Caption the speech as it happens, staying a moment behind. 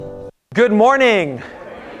Good morning.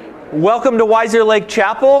 Welcome to Weiser Lake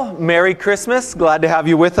Chapel. Merry Christmas. Glad to have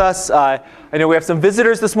you with us. I know we have some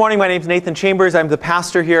visitors this morning. My name is Nathan Chambers. I'm the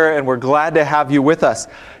pastor here, and we're glad to have you with us.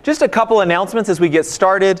 Just a couple announcements as we get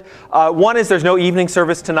started. One is there's no evening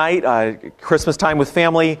service tonight, Christmas time with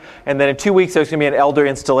family. And then in 2 weeks, there's going to be an elder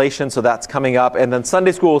installation, so that's coming up. And then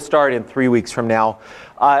Sunday school will start in 3 weeks from now.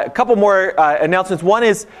 A couple more announcements. One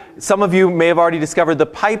is, some of you may have already discovered the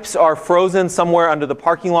pipes are frozen somewhere under the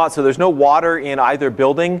parking lot, so there's no water in either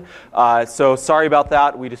building. So sorry about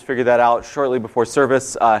that. We just figured that out shortly before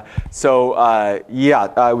service. There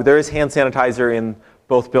is hand sanitizer in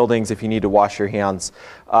both buildings if you need to wash your hands.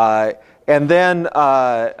 And then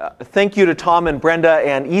thank you to Tom and Brenda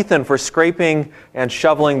and Ethan for scraping and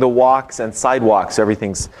shoveling the walks and sidewalks.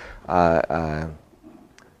 Everything's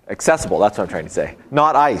accessible, that's what I'm trying to say.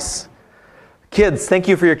 Not ice. Kids, thank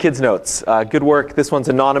you for your kids' notes. Good work. This one's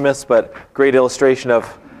anonymous, but great illustration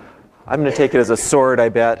of, I'm going to take it as a sword, I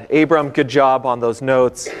bet. Abram, good job on those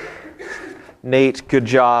notes. Nate, good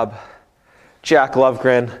job. Jack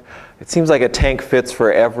Lovegren. It seems like a tank fits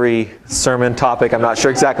for every sermon topic. I'm not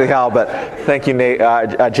sure exactly how, but thank you, Nate,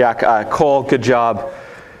 Jack. Cole, good job.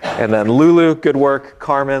 And then Lulu, good work.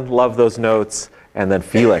 Carmen, love those notes. And then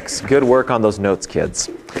Felix, good work on those notes, kids.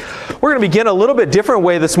 We're going to begin a little bit different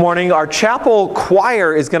way this morning. Our chapel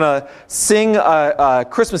choir is going to sing a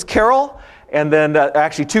Christmas carol, and then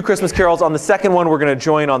actually 2 Christmas carols. On the second one, we're going to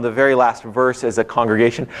join on the very last verse as a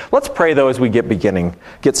congregation. Let's pray, though, as we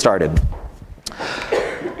get started.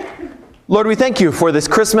 Lord, we thank you for this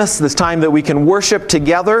Christmas, this time that we can worship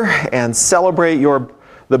together and celebrate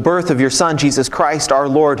the birth of your Son, Jesus Christ, our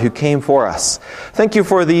Lord, who came for us. Thank you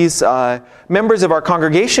for these members of our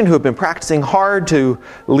congregation who have been practicing hard to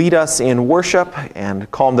lead us in worship and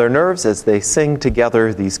calm their nerves as they sing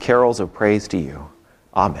together these carols of praise to you.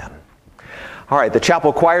 Amen. All right, the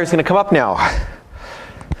chapel choir is going to come up now.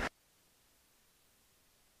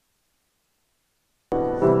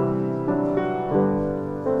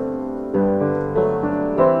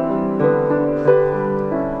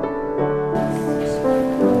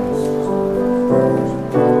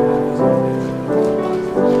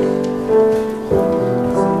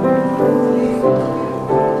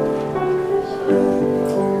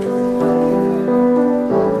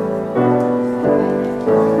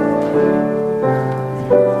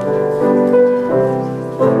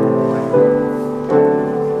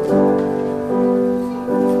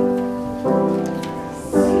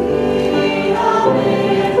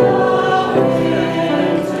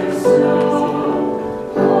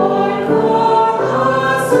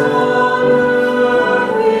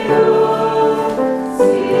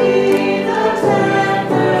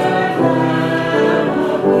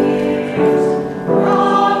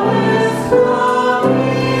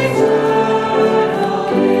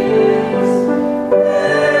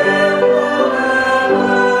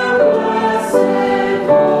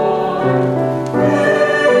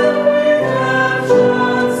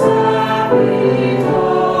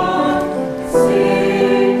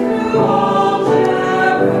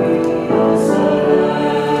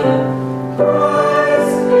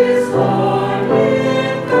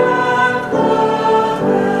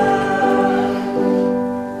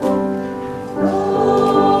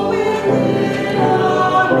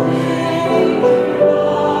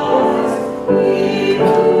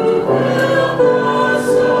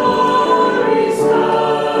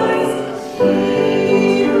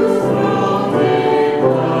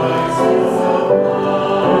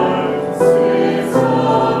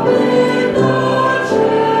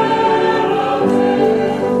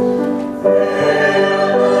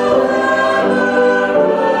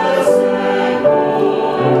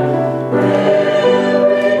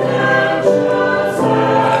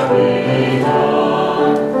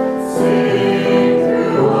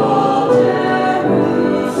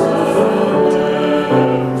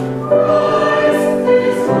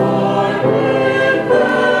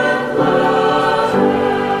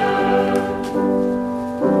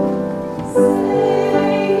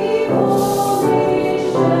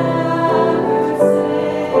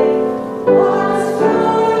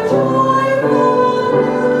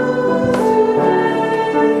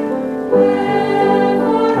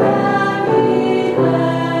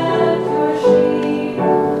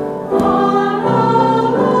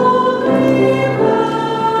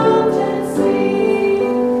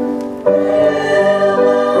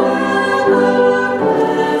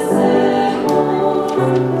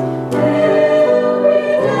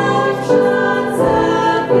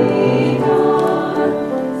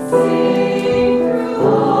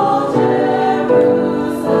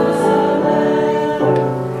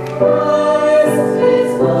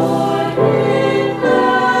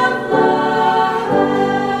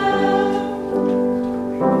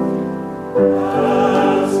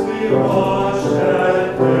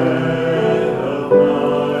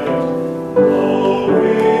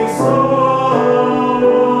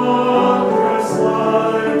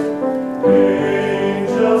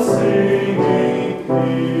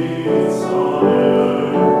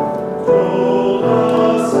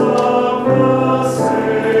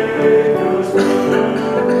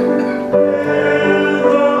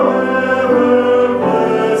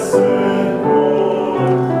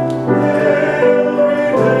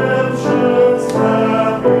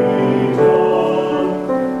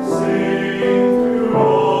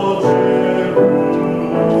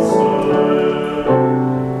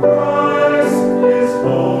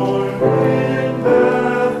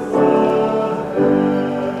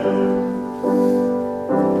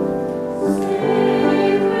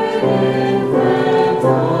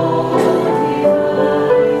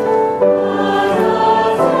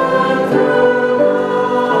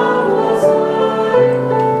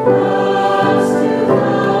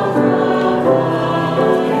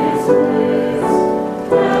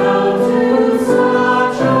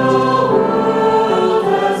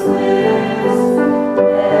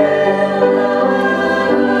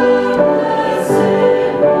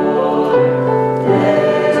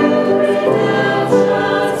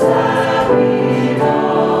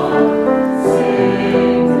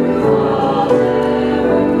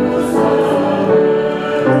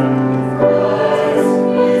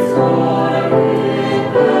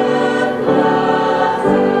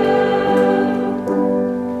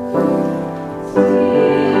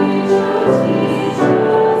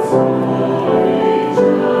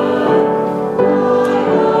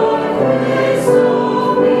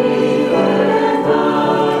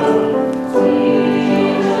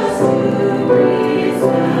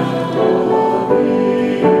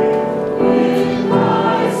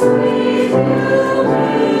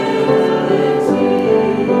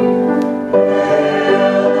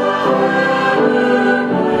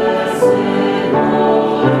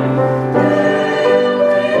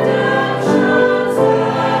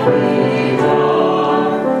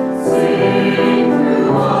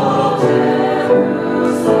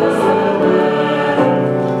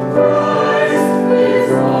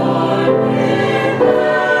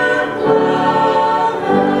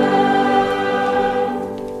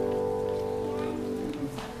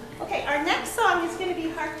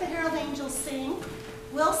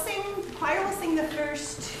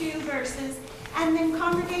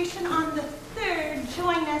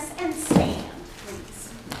 join us and stand,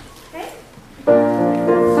 please. Okay?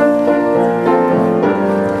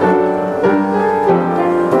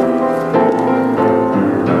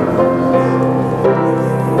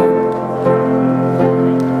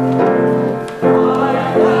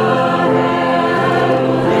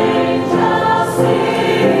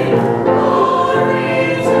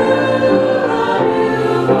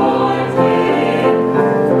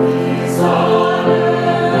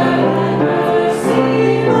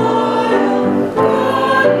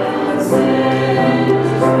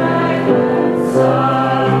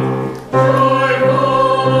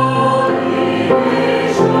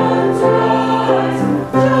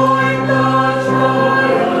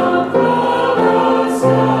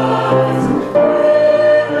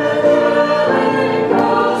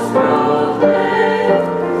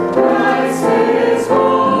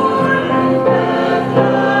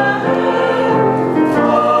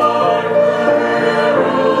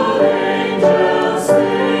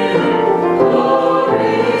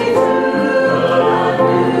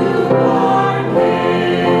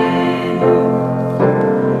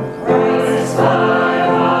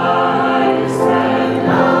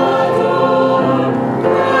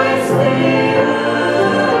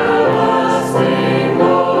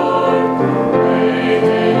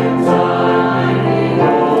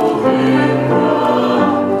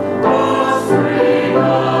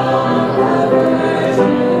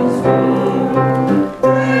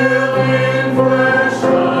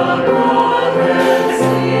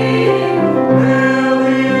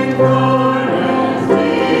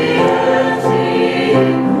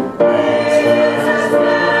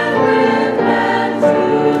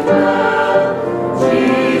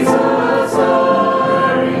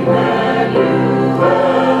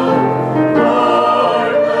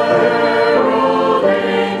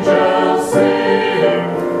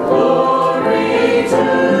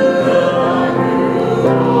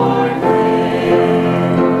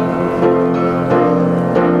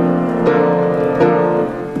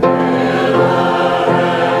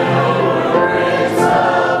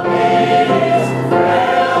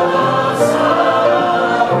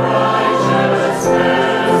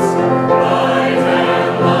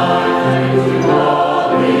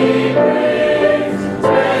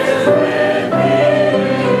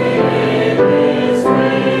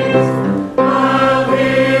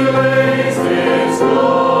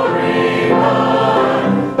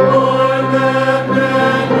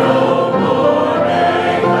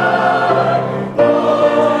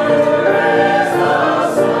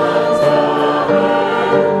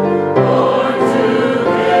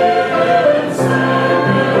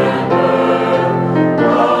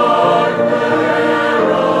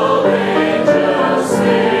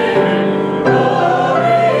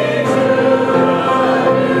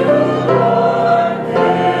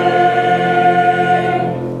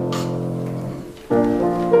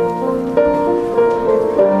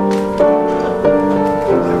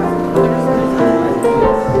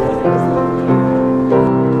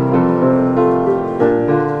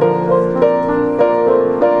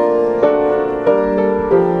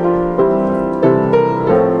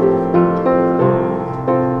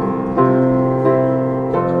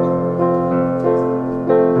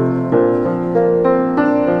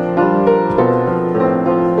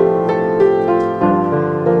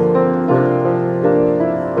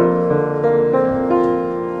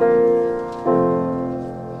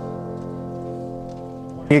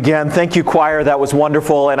 Again, thank you, choir. That was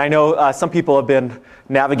wonderful. And I know some people have been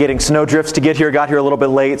navigating snowdrifts to get here, got here a little bit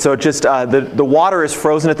late. So just the water is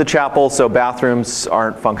frozen at the chapel, so bathrooms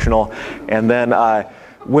aren't functional. And then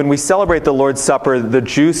when we celebrate the Lord's Supper, the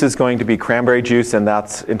juice is going to be cranberry juice, and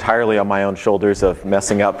that's entirely on my own shoulders of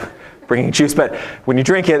messing up bringing juice. But when you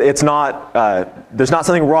drink it, it's not, there's not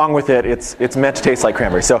something wrong with it. It's meant to taste like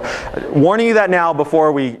cranberry. So warning you that now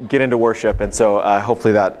before we get into worship. And so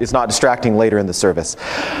hopefully that is not distracting later in the service.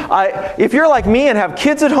 If you're like me and have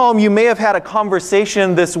kids at home, you may have had a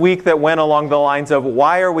conversation this week that went along the lines of,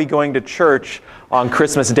 why are we going to church on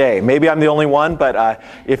Christmas Day? Maybe I'm the only one, but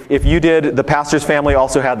if you did, the pastor's family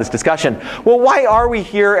also had this discussion. Well, why are we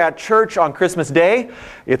here at church on Christmas Day?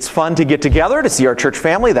 It's fun to get together, to see our church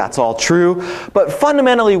family. That's all true. But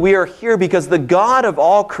fundamentally, we are here because the God of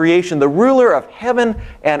all creation, the ruler of heaven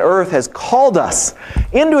and earth, has called us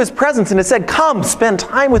into his presence and has said, come, spend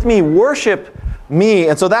time with me, worship me.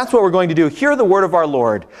 And so that's what we're going to do. Hear the word of our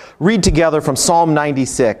Lord. Read together from Psalm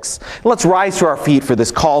 96. Let's rise to our feet for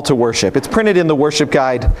this call to worship. It's printed in the worship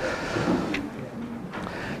guide.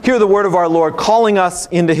 Hear the word of our Lord calling us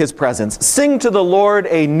into his presence. Sing to the Lord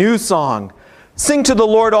a new song. Sing to the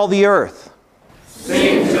Lord all the earth.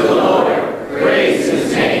 Sing to the Lord, praise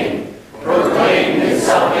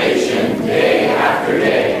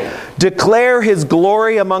Declare his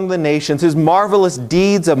glory among the nations, his marvelous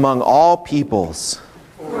deeds among all peoples.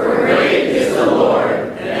 For great is the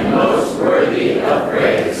Lord, and most worthy of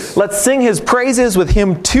praise. Let's sing his praises with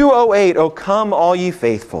hymn 208, O come all ye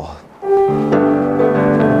faithful.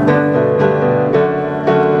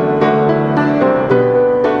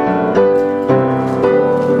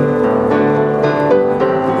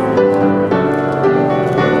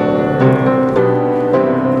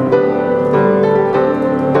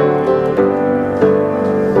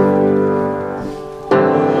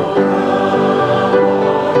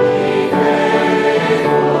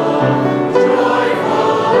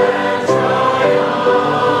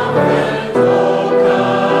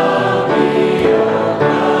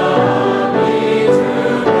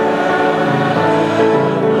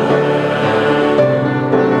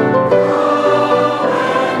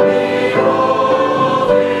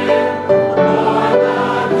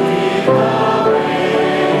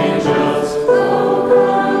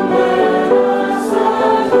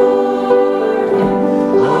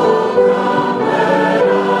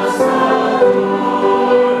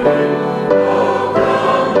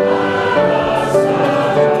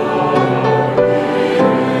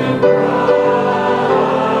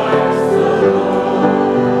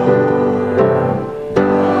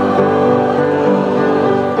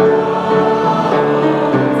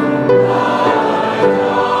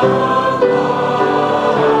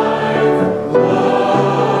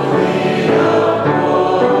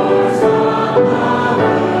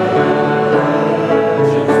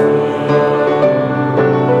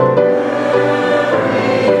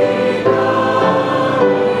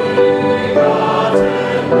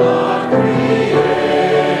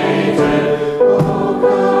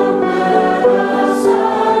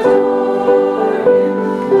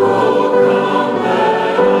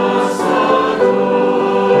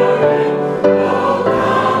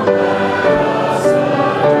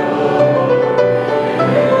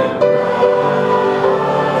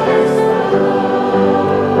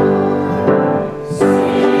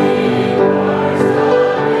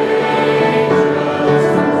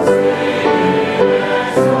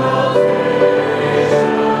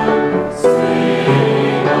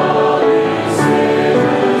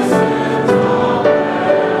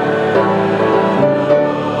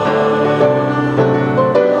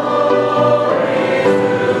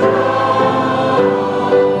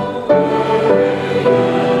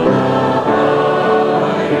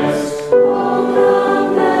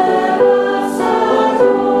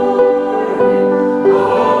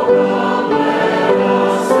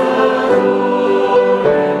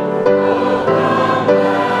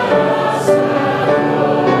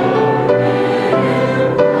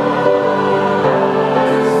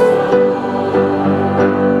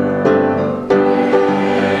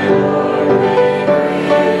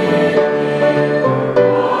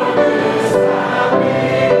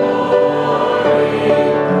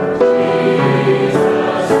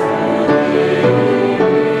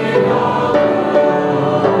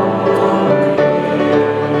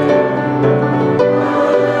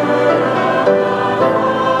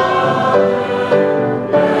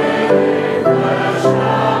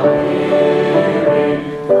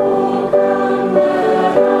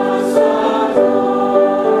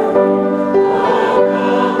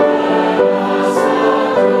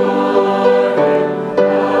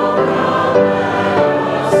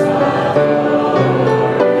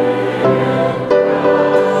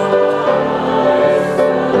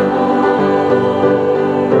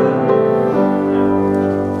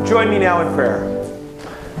 Join me now in prayer.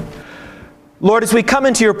 Lord, as we come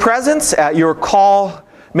into your presence at your call,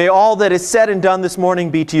 may all that is said and done this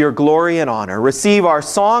morning be to your glory and honor. Receive our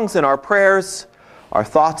songs and our prayers, our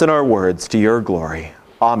thoughts and our words to your glory.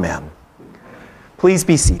 Amen. Please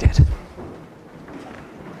be seated.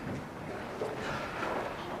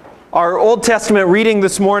 Our Old Testament reading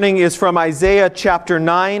this morning is from Isaiah chapter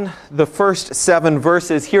 9, the first 7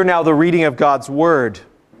 verses. Hear now the reading of God's Word.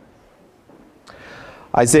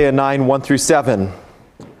 Isaiah 9, 1 through 7.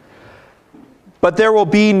 But there will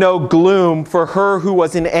be no gloom for her who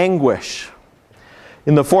was in anguish.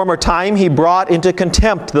 In the former time he brought into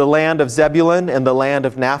contempt the land of Zebulun and the land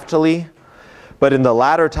of Naphtali. But in the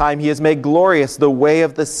latter time he has made glorious the way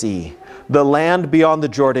of the sea, the land beyond the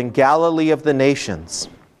Jordan, Galilee of the nations.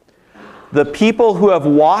 The people who have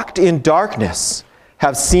walked in darkness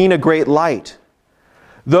have seen a great light.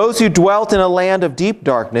 Those who dwelt in a land of deep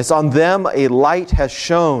darkness, on them a light has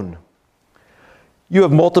shone. You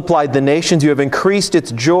have multiplied the nations, you have increased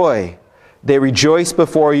its joy. They rejoice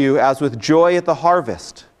before you as with joy at the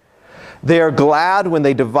harvest. They are glad when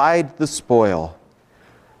they divide the spoil.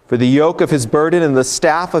 For the yoke of his burden and the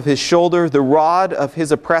staff of his shoulder, the rod of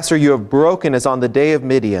his oppressor you have broken as on the day of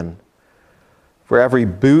Midian. For every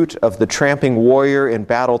boot of the tramping warrior in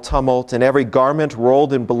battle tumult and every garment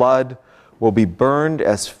rolled in blood will be burned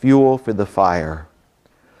as fuel for the fire.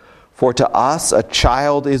 For to us a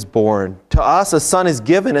child is born, to us a son is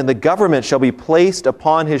given, and the government shall be placed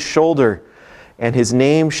upon his shoulder, and his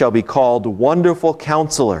name shall be called Wonderful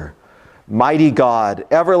Counselor, Mighty God,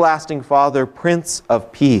 Everlasting Father, Prince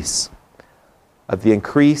of Peace. Of the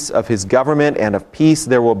increase of his government and of peace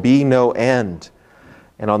there will be no end.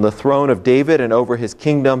 And on the throne of David and over his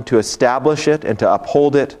kingdom, to establish it and to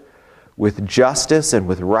uphold it with justice and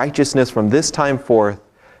with righteousness from this time forth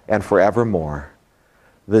and forevermore.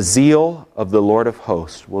 The zeal of the Lord of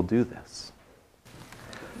hosts will do this.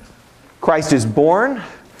 Christ is born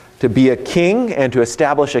to be a king and to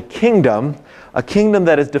establish a kingdom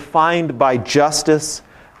that is defined by justice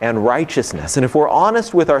and righteousness. And if we're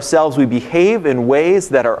honest with ourselves, we behave in ways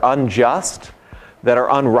that are unjust, that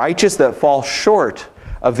are unrighteous, that fall short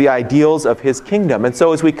of the ideals of his kingdom. And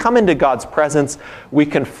so as we come into God's presence, we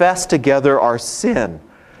confess together our sin,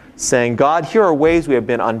 saying, God, here are ways we have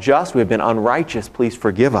been unjust, we have been unrighteous, please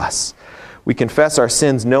forgive us. We confess our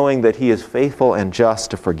sins knowing that he is faithful and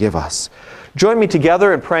just to forgive us. Join me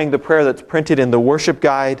together in praying the prayer that's printed in the worship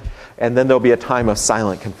guide, and then there'll be a time of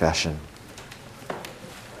silent confession.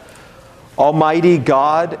 Almighty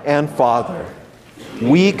God and Father,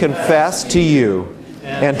 we confess to you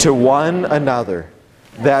and to one another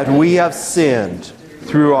that we have sinned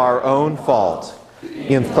through our own fault,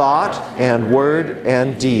 in thought and word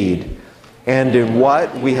and deed, and in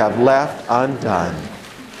what we have left undone.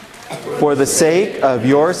 For the sake of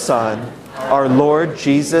your Son, our Lord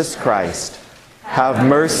Jesus Christ, have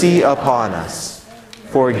mercy upon us.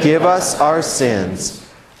 Forgive us our sins,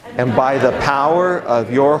 and by the power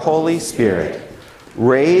of your Holy Spirit,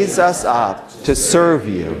 raise us up to serve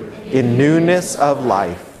you in newness of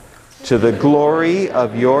life, to the glory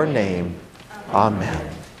of your name. Amen.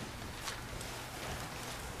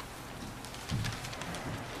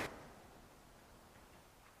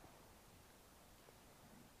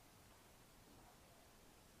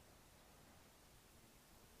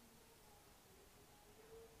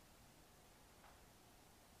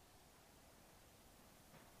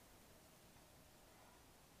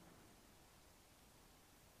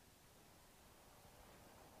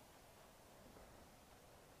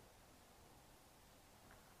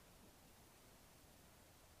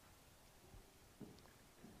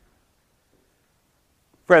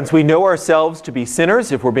 Friends, we know ourselves to be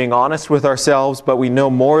sinners if we're being honest with ourselves, but we know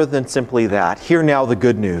more than simply that. Hear now the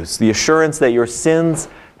good news, the assurance that your sins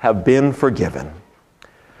have been forgiven.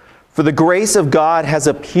 For the grace of God has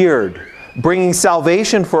appeared, bringing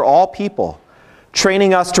salvation for all people,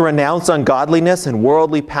 training us to renounce ungodliness and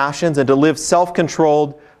worldly passions and to live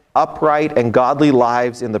self-controlled, upright, and godly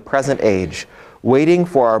lives in the present age, waiting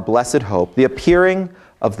for our blessed hope, the appearing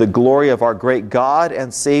of the glory of our great God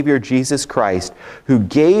and Savior Jesus Christ, who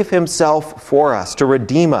gave himself for us to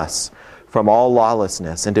redeem us from all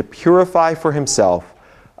lawlessness and to purify for himself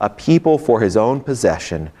a people for his own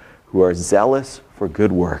possession who are zealous for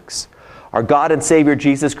good works. Our God and Savior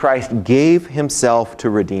Jesus Christ gave himself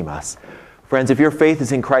to redeem us. Friends, if your faith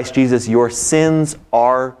is in Christ Jesus, your sins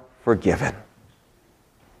are forgiven.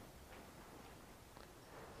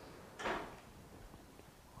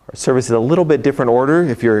 Our service is a little bit different order.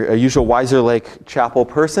 If you're a usual Weiser Lake Chapel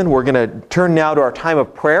person, we're going to turn now to our time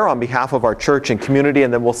of prayer on behalf of our church and community,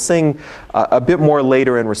 and then we'll sing a bit more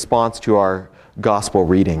later in response to our gospel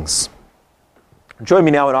readings. Join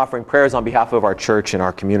me now in offering prayers on behalf of our church and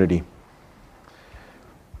our community.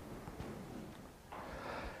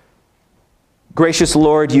 Gracious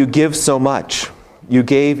Lord, you give so much. You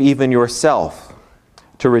gave even yourself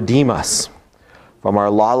to redeem us from our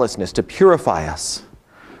lawlessness, to purify us.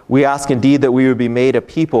 We ask indeed that we would be made a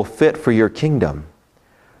people fit for your kingdom.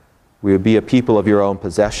 We would be a people of your own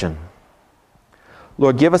possession.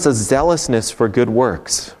 Lord, give us a zealousness for good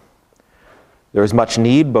works. There is much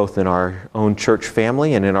need both in our own church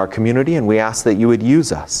family and in our community, and we ask that you would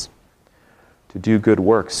use us to do good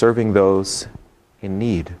work, serving those in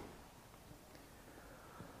need.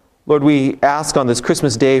 Lord, we ask on this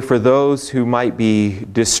Christmas day for those who might be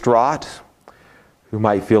distraught, who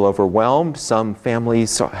might feel overwhelmed. Some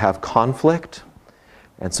families have conflict,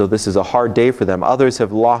 and so this is a hard day for them. Others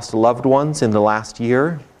have lost loved ones in the last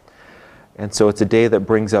year, and so it's a day that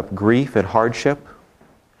brings up grief and hardship.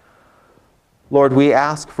 Lord, we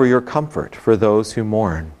ask for your comfort for those who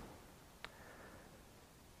mourn.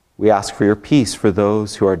 We ask for your peace for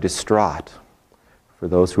those who are distraught, for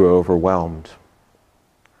those who are overwhelmed.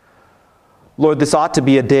 Lord, this ought to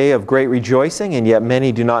be a day of great rejoicing, and yet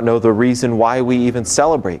many do not know the reason why we even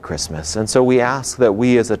celebrate Christmas. And so we ask that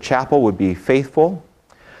we as a chapel would be faithful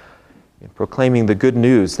in proclaiming the good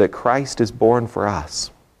news that Christ is born for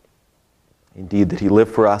us. Indeed, that he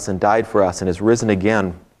lived for us and died for us and is risen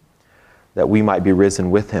again, that we might be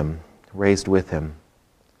risen with him, raised with him.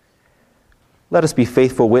 Let us be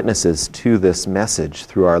faithful witnesses to this message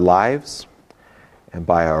through our lives and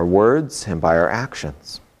by our words and by our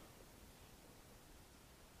actions.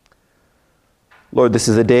 Lord, this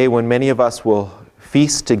is a day when many of us will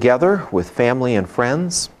feast together with family and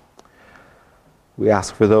friends. We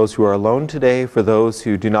ask for those who are alone today, for those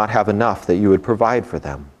who do not have enough, that you would provide for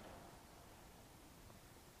them.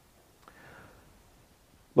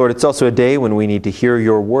 Lord, it's also a day when we need to hear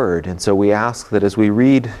your word, and so we ask that as we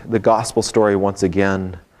read the gospel story once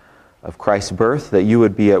again of Christ's birth, that you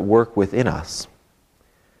would be at work within us,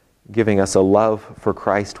 giving us a love for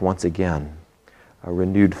Christ once again, a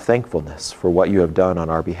renewed thankfulness for what you have done on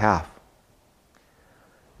our behalf.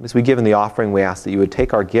 As we give in the offering, we ask that you would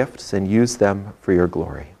take our gifts and use them for your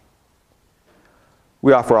glory.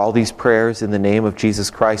 We offer all these prayers in the name of Jesus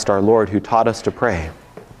Christ our Lord, who taught us to pray.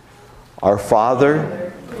 Our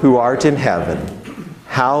Father, who art in heaven,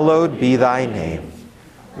 hallowed be thy name.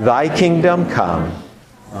 Thy kingdom come,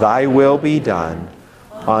 thy will be done,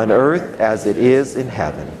 on earth as it is in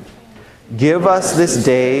heaven. Give us this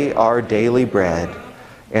day our daily bread,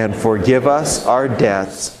 and forgive us our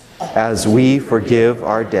debts as we forgive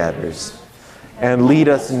our debtors. And lead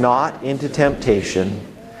us not into temptation,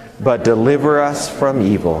 but deliver us from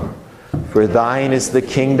evil. For thine is the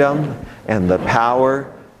kingdom, and the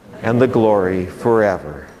power, and the glory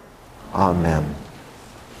forever. Amen.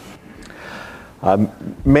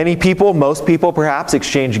 Many people, most people perhaps,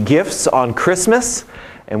 exchange gifts on Christmas.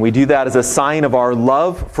 And we do that as a sign of our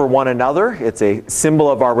love for one another. It's a symbol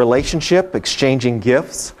of our relationship, exchanging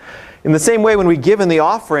gifts. In the same way, when we give in the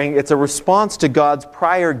offering, it's a response to God's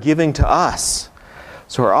prior giving to us.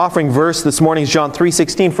 So our offering verse this morning is John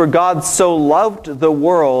 3:16. For God so loved the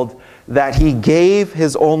world that he gave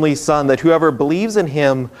his only Son, that whoever believes in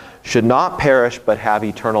him should not perish but have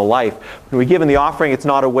eternal life. When we give in the offering, it's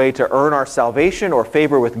not a way to earn our salvation or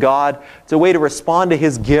favor with God. It's a way to respond to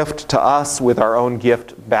his gift to us with our own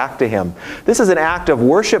gift back to him. This is an act of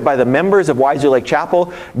worship by the members of Wisely Lake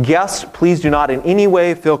Chapel. Guests, please do not in any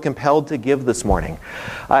way feel compelled to give this morning.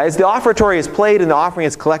 As the offertory is played and the offering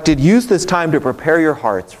is collected, use this time to prepare your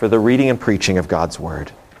hearts for the reading and preaching of God's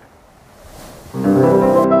Word.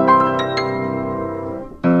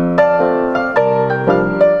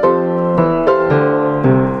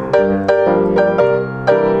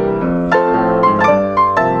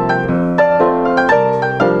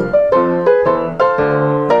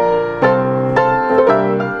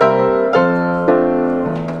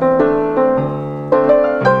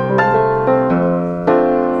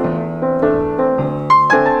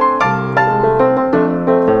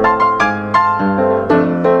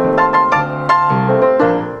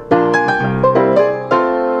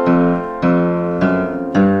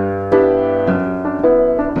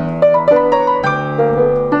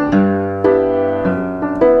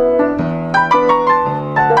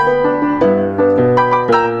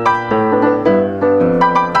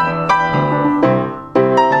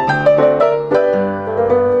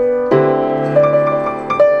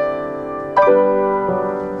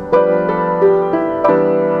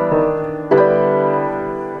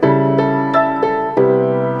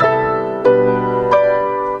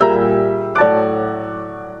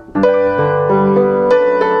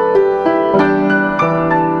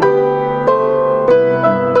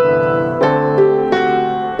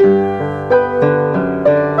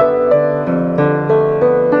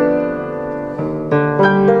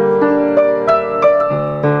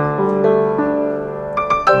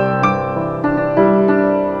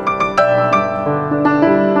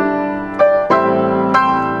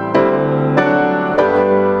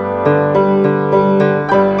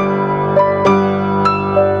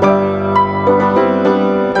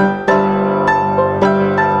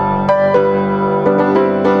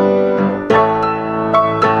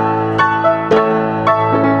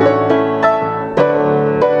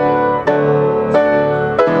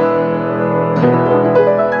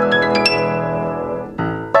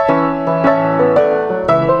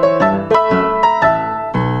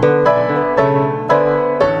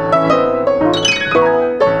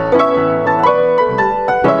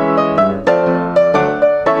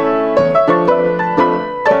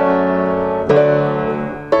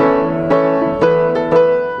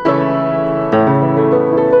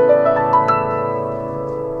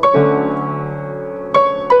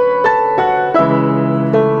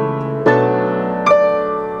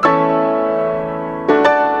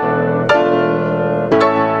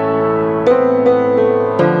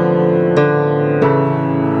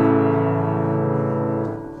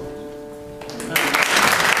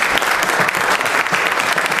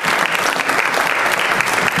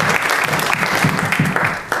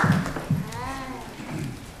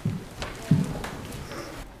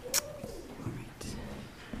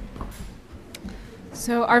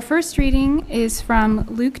 our first reading is from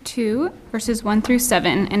Luke 2, verses 1 through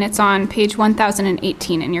 7, and it's on page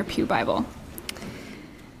 1018 in your Pew Bible.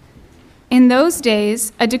 In those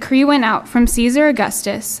days, a decree went out from Caesar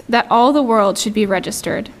Augustus that all the world should be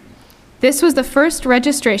registered. This was the first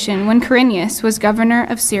registration when Quirinius was governor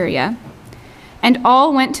of Syria. And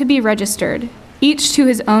all went to be registered, each to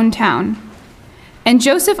his own town. And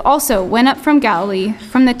Joseph also went up from Galilee,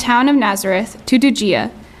 from the town of Nazareth to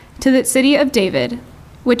Judea, to the city of David,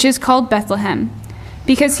 which is called Bethlehem,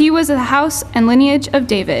 because he was of the house and lineage of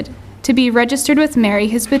David, to be registered with Mary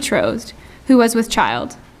his betrothed, who was with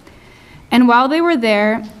child. And while they were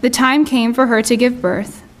there, the time came for her to give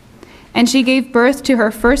birth. And she gave birth to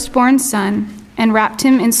her firstborn son, and wrapped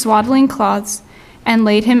him in swaddling cloths, and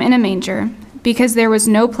laid him in a manger, because there was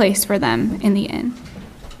no place for them in the inn.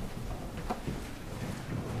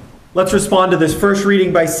 Let's respond to this first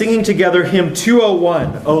reading by singing together hymn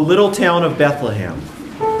 201, O Little Town of Bethlehem.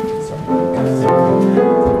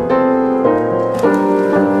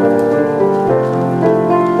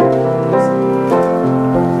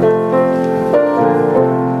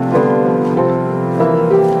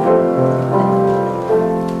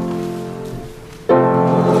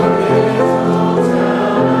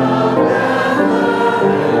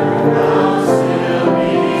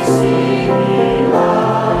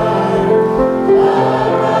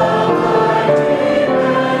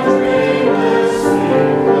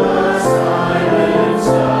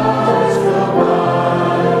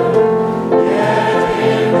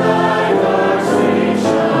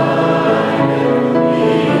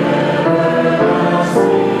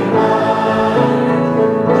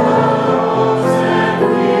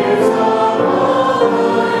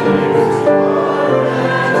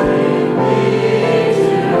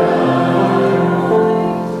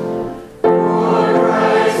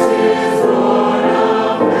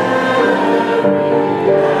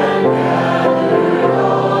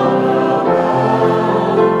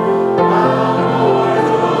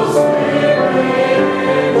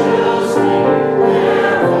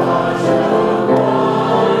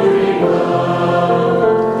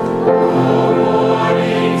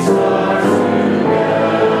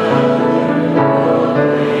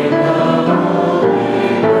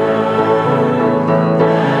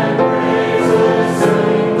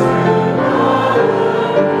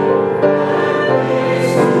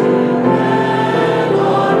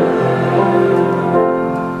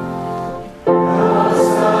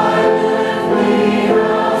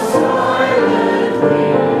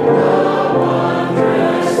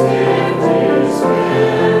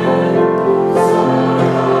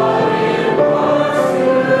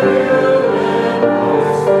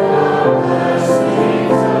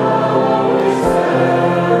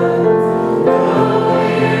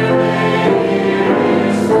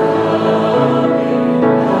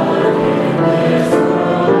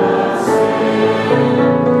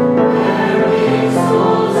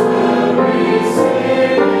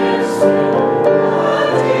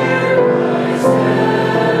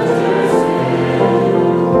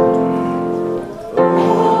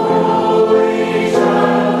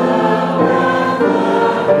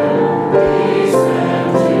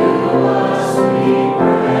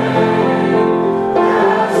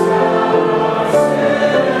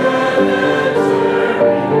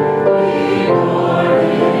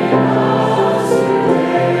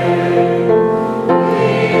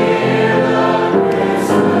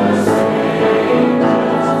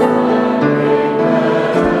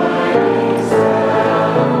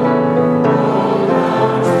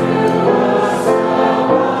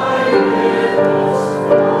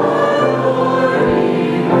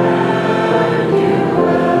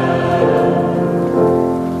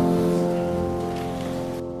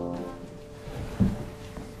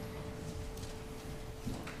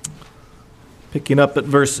 Picking up at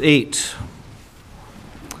verse 8.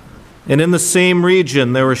 And in the same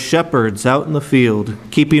region there were shepherds out in the field,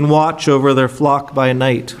 keeping watch over their flock by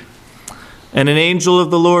night. And an angel of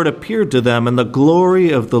the Lord appeared to them, and the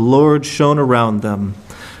glory of the Lord shone around them,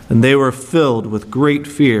 and they were filled with great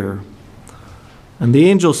fear. And the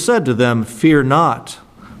angel said to them, Fear not,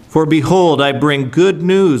 for behold, I bring good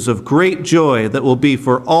news of great joy that will be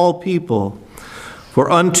for all people. For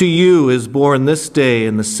unto you is born this day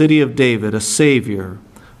in the city of David a Savior,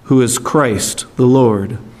 who is Christ the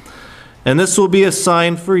Lord. And this will be a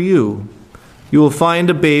sign for you. You will find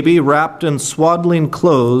a baby wrapped in swaddling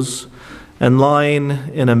clothes and lying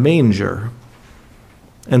in a manger.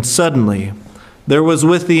 And suddenly there was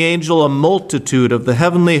with the angel a multitude of the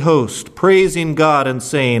heavenly host, praising God and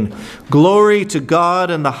saying, Glory to God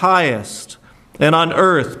in the highest, and on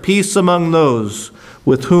earth peace among those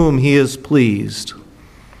with whom he is pleased.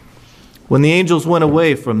 When the angels went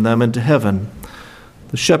away from them into heaven,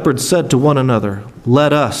 the shepherds said to one another,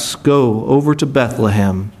 "Let us go over to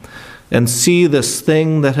Bethlehem and see this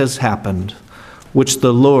thing that has happened, which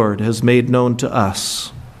the Lord has made known to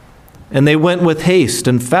us." And they went with haste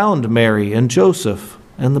and found Mary and Joseph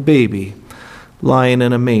and the baby lying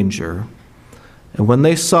in a manger. And when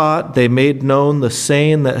they saw it, they made known the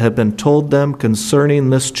saying that had been told them concerning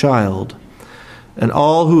this child. And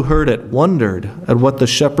all who heard it wondered at what the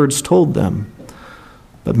shepherds told them.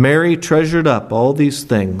 But Mary treasured up all these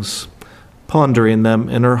things, pondering them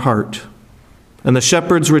in her heart. And the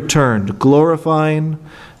shepherds returned, glorifying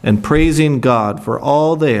and praising God for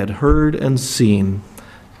all they had heard and seen,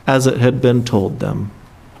 as it had been told them.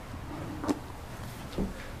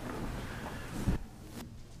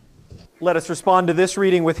 Let us respond to this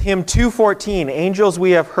reading with hymn 214, Angels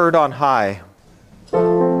We Have Heard on High.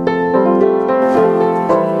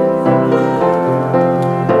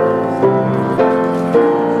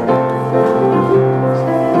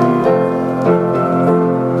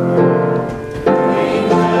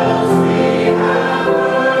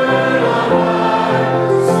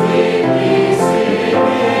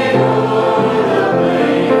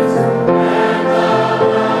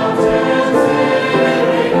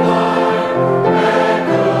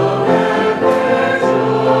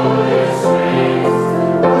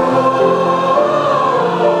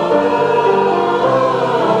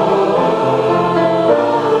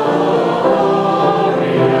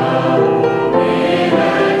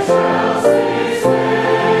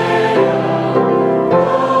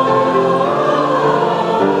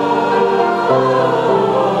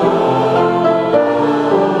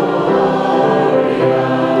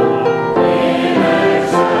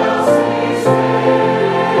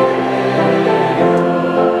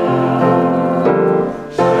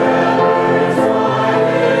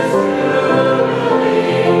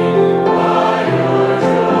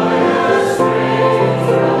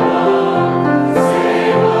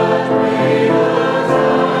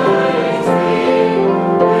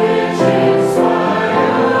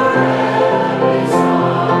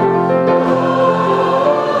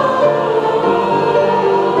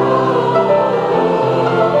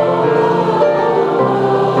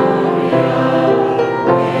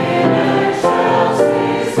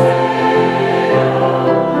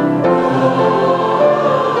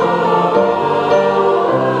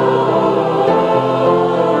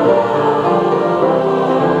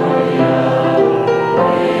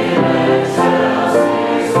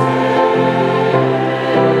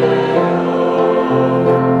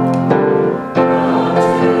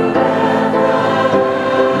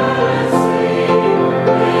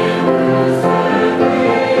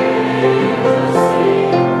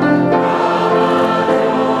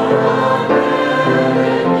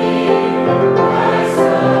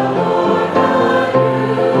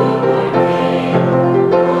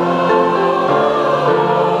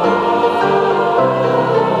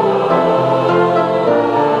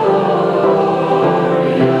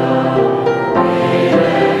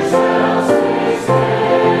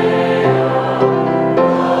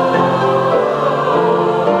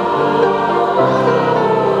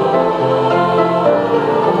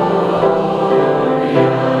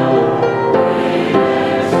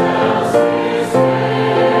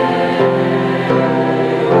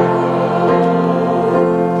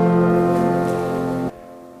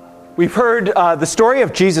 We've heard the story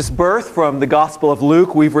of Jesus' birth from the Gospel of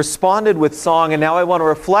Luke. We've responded with song, and now I want to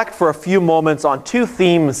reflect for a few moments on two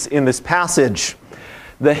themes in this passage: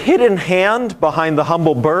 the hidden hand behind the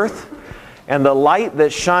humble birth and the light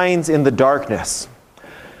that shines in the darkness.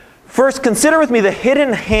 First, consider with me the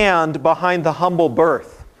hidden hand behind the humble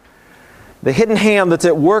birth. The hidden hand that's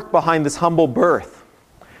at work behind this humble birth.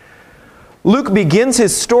 Luke begins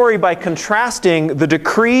his story by contrasting the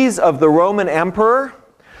decrees of the Roman emperor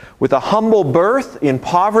with a humble birth in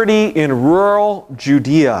poverty in rural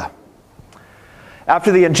Judea.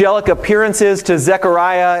 After the angelic appearances to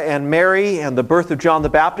Zechariah and Mary and the birth of John the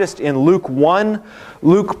Baptist in Luke 1,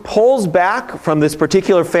 Luke pulls back from this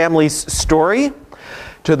particular family's story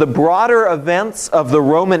to the broader events of the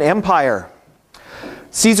Roman Empire.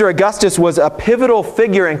 Caesar Augustus was a pivotal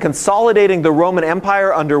figure in consolidating the Roman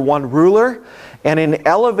Empire under one ruler and in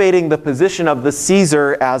elevating the position of the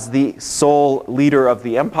Caesar as the sole leader of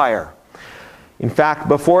the empire. In fact,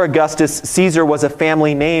 before Augustus, Caesar was a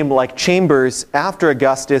family name like Chambers. After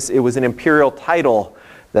Augustus, it was an imperial title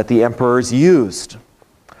that the emperors used.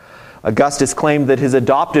 Augustus claimed that his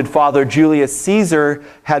adopted father, Julius Caesar,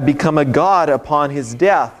 had become a god upon his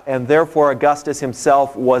death, and therefore Augustus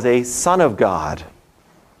himself was a son of God.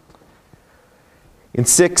 In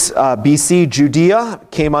 6 BC, Judea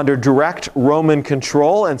came under direct Roman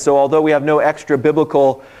control, and so although we have no extra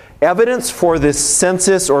biblical evidence for this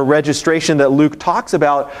census or registration that Luke talks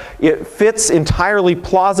about, it fits entirely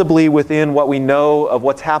plausibly within what we know of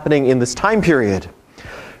what's happening in this time period.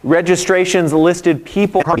 Registrations listed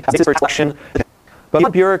people, but for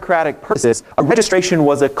bureaucratic purposes, a registration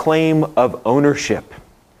was a claim of ownership.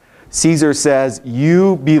 Caesar says,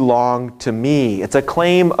 "You belong to me." It's a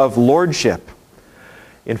claim of lordship.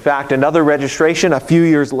 In fact, another registration a few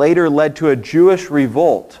years later led to a Jewish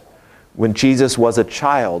revolt when Jesus was a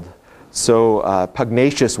child. So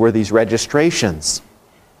pugnacious were these registrations.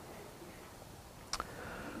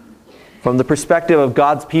 From the perspective of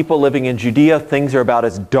God's people living in Judea, things are about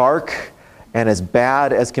as dark and as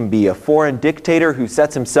bad as can be. A foreign dictator who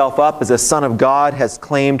sets himself up as a son of God has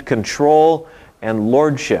claimed control and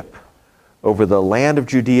lordship over the land of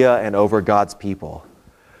Judea and over God's people.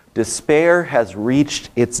 Despair has reached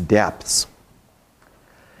its depths.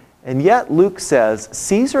 And yet Luke says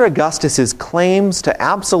Caesar Augustus's claims to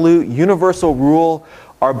absolute universal rule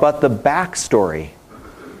are but the backstory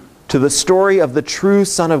to the story of the true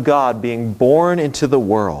Son of God being born into the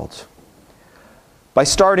world. By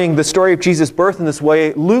starting the story of Jesus' birth in this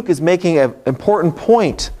way, Luke is making an important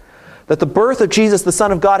point that the birth of Jesus, the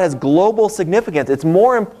Son of God, has global significance. It's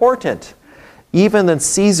more important even than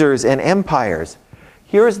Caesars and empires.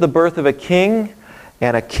 Here is the birth of a king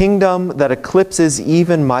and a kingdom that eclipses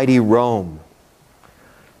even mighty Rome.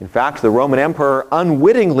 In fact, the Roman emperor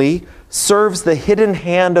unwittingly serves the hidden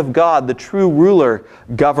hand of God, the true ruler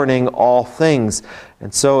governing all things.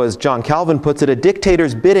 And so, as John Calvin puts it, a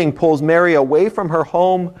dictator's bidding pulls Mary away from her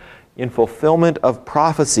home in fulfillment of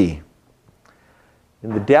prophecy.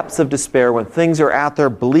 In the depths of despair, when things are at their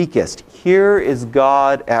bleakest, here is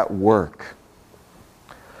God at work.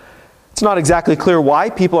 It's not exactly clear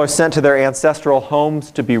why people are sent to their ancestral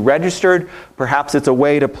homes to be registered. Perhaps it's a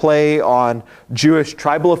way to play on Jewish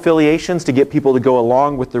tribal affiliations to get people to go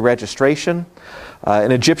along with the registration.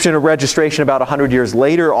 An Egyptian registration about 100 years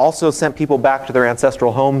later also sent people back to their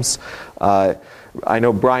ancestral homes. I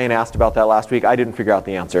know Brian asked about that last week. I didn't figure out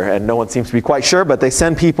the answer, and no one seems to be quite sure, but they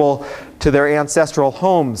send people to their ancestral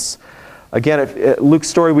homes. Again, Luke's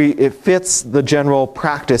story, it fits the general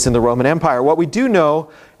practice in the Roman Empire. What we do know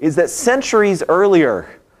is that centuries earlier,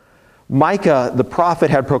 Micah the prophet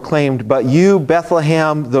had proclaimed, "But you,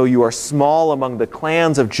 Bethlehem, though you are small among the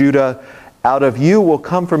clans of Judah, out of you will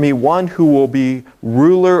come for me one who will be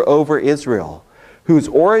ruler over Israel, whose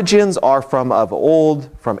origins are from of old,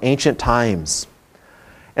 from ancient times."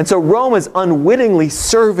 And so Rome is unwittingly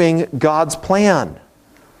serving God's plan.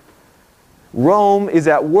 Rome is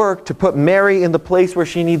at work to put Mary in the place where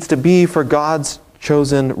she needs to be for God's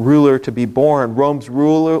chosen ruler to be born. Rome's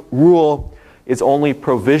rule is only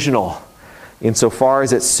provisional insofar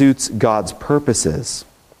as it suits God's purposes.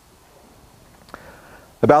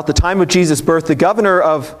 About the time of Jesus' birth, the governor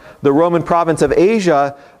of the Roman province of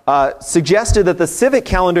Asia suggested that the civic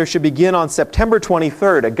calendar should begin on September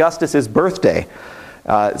 23rd, Augustus' birthday,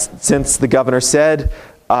 since the governor said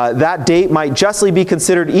that date might justly be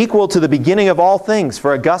considered equal to the beginning of all things,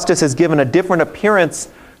 for Augustus has given a different appearance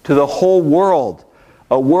to the whole world,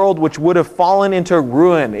 a world which would have fallen into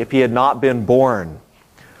ruin if he had not been born.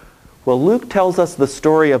 Well, Luke tells us the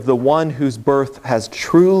story of the one whose birth has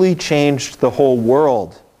truly changed the whole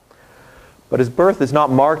world. But his birth is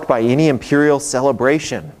not marked by any imperial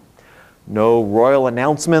celebration. No royal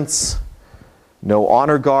announcements, no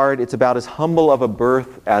honor guard. It's about as humble of a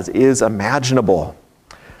birth as is imaginable.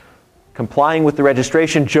 Complying with the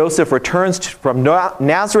registration, Joseph returns from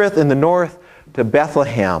Nazareth in the north to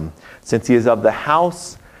Bethlehem, since he is of the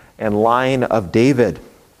house and line of David.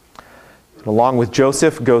 And along with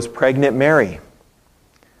Joseph goes pregnant Mary.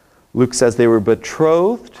 Luke says they were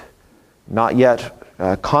betrothed, not yet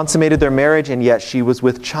consummated their marriage, and yet she was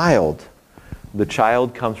with child. The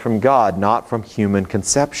child comes from God, not from human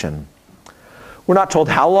conception. We're not told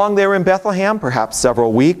how long they were in Bethlehem, perhaps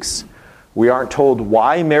several weeks. We aren't told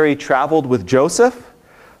why Mary traveled with Joseph,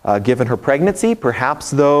 given her pregnancy. Perhaps,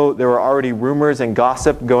 though, there were already rumors and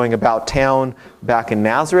gossip going about town back in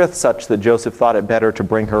Nazareth, such that Joseph thought it better to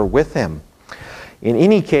bring her with him. In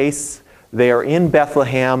any case, they are in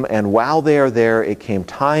Bethlehem, and while they are there, it came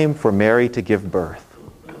time for Mary to give birth.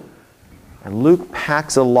 And Luke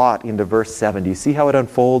packs a lot into verse 7. Do you see how it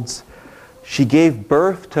unfolds? She gave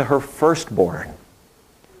birth to her firstborn.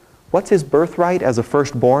 What's his birthright as a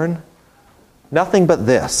firstborn? Nothing but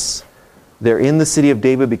this. They're in the city of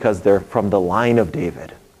David because they're from the line of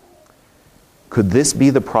David. Could this be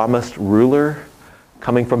the promised ruler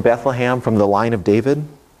coming from Bethlehem, from the line of David?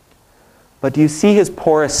 But do you see his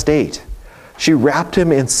poor estate? She wrapped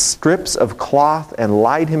him in strips of cloth and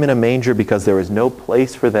laid him in a manger because there was no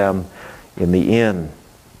place for them in the inn.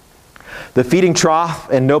 The feeding trough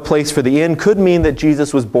and no place for the inn could mean that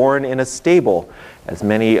Jesus was born in a stable, as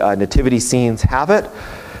many nativity scenes have it.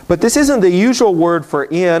 But this isn't the usual word for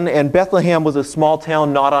inn, and Bethlehem was a small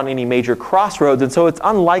town not on any major crossroads, and so it's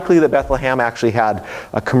unlikely that Bethlehem actually had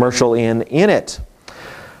a commercial inn in it.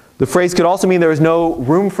 The phrase could also mean there was no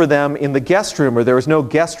room for them in the guest room, or there was no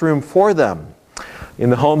guest room for them.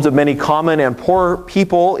 In the homes of many common and poor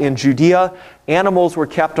people in Judea, animals were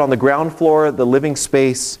kept on the ground floor. The living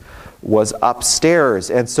space was upstairs.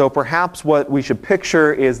 And so perhaps what we should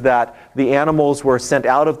picture is that the animals were sent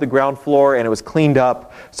out of the ground floor and it was cleaned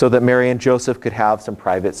up so that Mary and Joseph could have some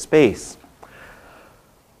private space.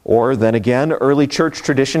 Or then again, early church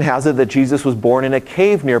tradition has it that Jesus was born in a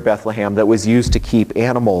cave near Bethlehem that was used to keep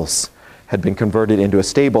animals, had been converted into a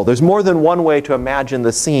stable. There's more than one way to imagine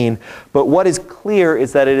the scene, but what is clear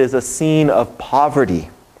is that it is a scene of poverty.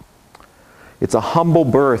 It's a humble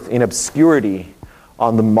birth in obscurity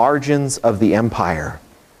on the margins of the empire.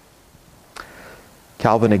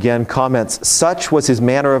 Calvin again comments, "Such was his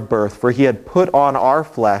manner of birth, for he had put on our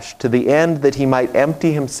flesh to the end that he might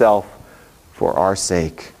empty himself for our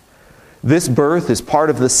sake." This birth is part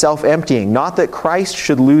of the self-emptying, not that Christ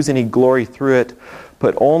should lose any glory through it,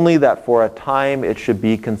 but only that for a time it should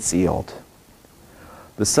be concealed.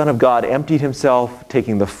 The Son of God emptied himself,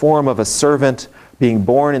 taking the form of a servant, being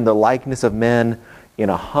born in the likeness of men, in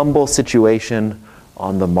a humble situation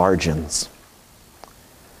on the margins.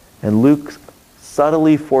 And Luke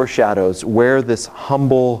subtly foreshadows where this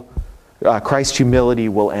humble Christ's humility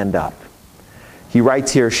will end up. He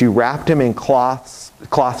writes here, she wrapped him in cloth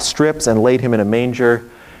strips and laid him in a manger.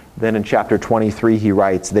 Then in chapter 23 he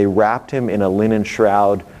writes, they wrapped him in a linen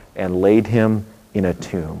shroud and laid him in a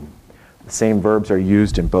tomb. The same verbs are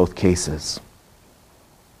used in both cases.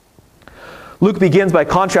 Luke begins by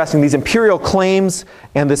contrasting these imperial claims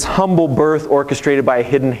and this humble birth orchestrated by a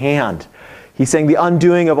hidden hand. He's saying the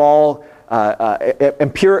undoing of all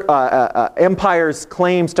empire's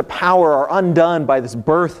claims to power are undone by this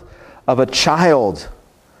birth of a child.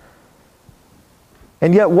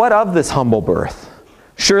 And yet, what of this humble birth?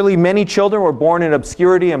 Surely many children were born in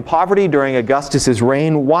obscurity and poverty during Augustus'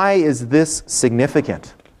 reign. Why is this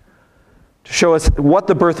significant? To show us what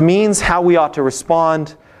the birth means, how we ought to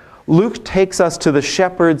respond, Luke takes us to the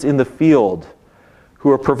shepherds in the field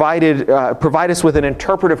who are provide us with an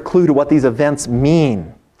interpretive clue to what these events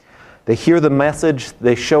mean. They hear the message,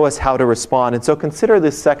 they show us how to respond. And so consider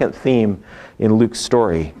this second theme in Luke's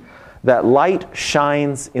story, that light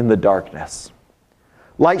shines in the darkness.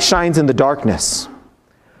 Light shines in the darkness.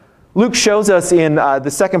 Luke shows us in the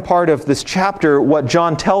second part of this chapter what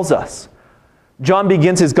John tells us. John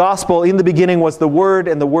begins his gospel, in the beginning was the Word,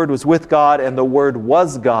 and the Word was with God, and the Word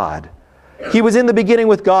was God. He was in the beginning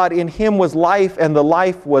with God. In him was life, and the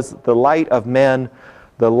life was the light of men.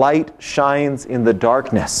 The light shines in the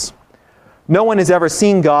darkness. No one has ever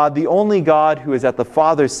seen God, the only God who is at the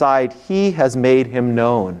Father's side. He has made him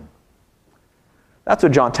known. That's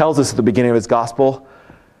what John tells us at the beginning of his gospel.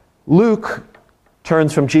 Luke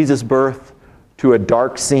turns from Jesus' birth to a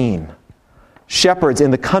dark scene. Shepherds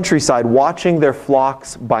in the countryside watching their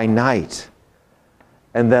flocks by night.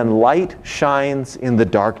 And then light shines in the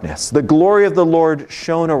darkness. The glory of the Lord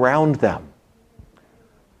shone around them.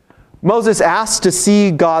 Moses asks to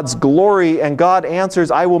see God's glory, and God answers,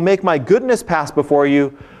 I will make my goodness pass before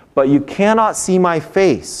you, but you cannot see my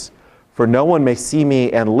face, for no one may see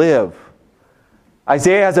me and live.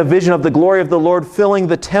 Isaiah has a vision of the glory of the Lord filling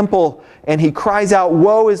the temple, and he cries out,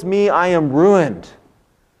 woe is me, I am ruined.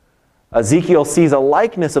 Ezekiel sees a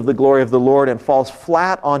likeness of the glory of the Lord and falls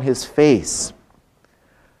flat on his face.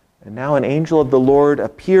 And now an angel of the Lord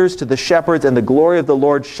appears to the shepherds, and the glory of the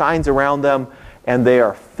Lord shines around them, and they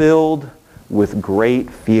are filled with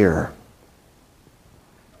great fear.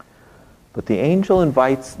 But the angel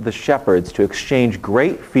invites the shepherds to exchange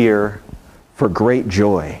great fear for great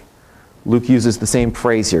joy. Luke uses the same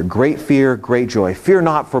phrase here, great fear, great joy. Fear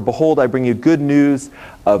not, for behold, I bring you good news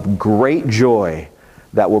of great joy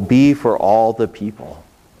that will be for all the people.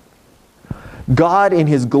 God in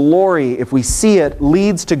his glory, if we see it,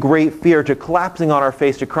 leads to great fear, to collapsing on our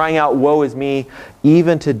face, to crying out, woe is me,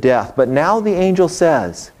 even to death. But now the angel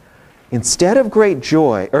says, instead of great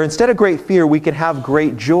fear, we can have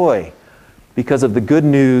great joy because of the good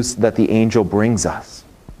news that the angel brings us.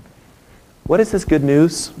 What is this good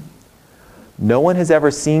news? No one has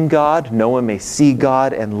ever seen God, no one may see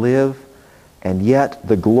God and live, and yet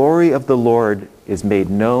the glory of the Lord is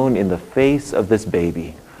made known in the face of this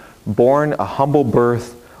baby, born a humble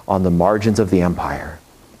birth on the margins of the empire.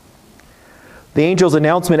 The angel's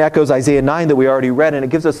announcement echoes Isaiah 9 that we already read, and it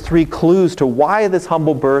gives us 3 clues to why this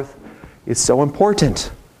humble birth is so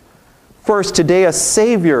important. First, today a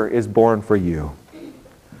Savior is born for you.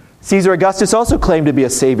 Caesar Augustus also claimed to be a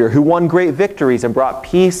Savior who won great victories and brought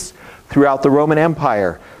peace throughout the Roman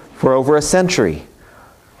Empire for over a century.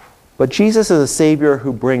 But Jesus is a Savior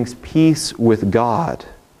who brings peace with God.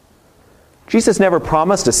 Jesus never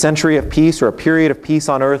promised a century of peace or a period of peace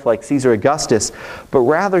on earth like Caesar Augustus, but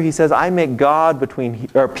rather he says, I make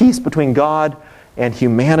peace between God and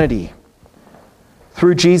humanity.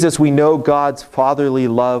 Through Jesus, we know God's fatherly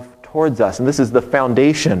love towards us, and this is the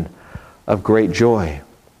foundation of great joy.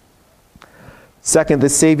 Second, the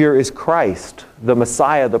Savior is Christ, the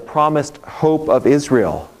Messiah, the promised hope of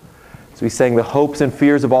Israel. So he's saying the hopes and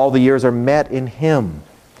fears of all the years are met in him.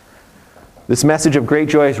 This message of great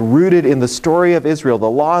joy is rooted in the story of Israel, the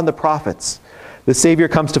law and the prophets. The Savior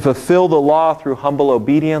comes to fulfill the law through humble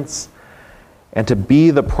obedience and to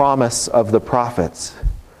be the promise of the prophets.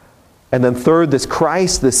 And then third, this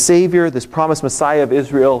Christ, the Savior, this promised Messiah of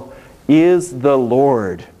Israel, is the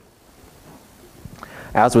Lord.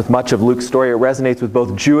 As with much of Luke's story, it resonates with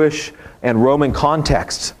both Jewish and Roman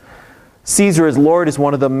contexts. Caesar as Lord is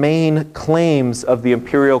one of the main claims of the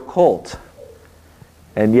imperial cult.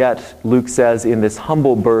 And yet, Luke says, in this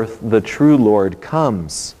humble birth, the true Lord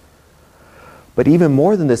comes. But even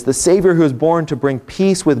more than this, the Savior who is born to bring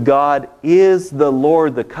peace with God is the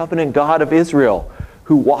Lord, the covenant God of Israel,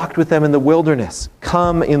 who walked with them in the wilderness,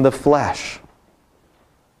 come in the flesh.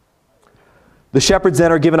 The shepherds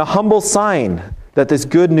then are given a humble sign that this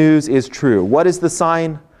good news is true. What is the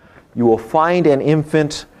sign? You will find an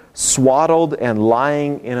infant swaddled and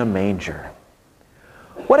lying in a manger.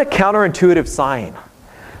 What a counterintuitive sign.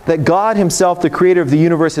 That God himself, the creator of the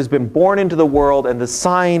universe, has been born into the world, and the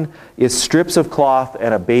sign is strips of cloth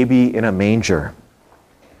and a baby in a manger.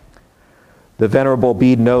 The Venerable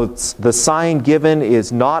Bede notes, the sign given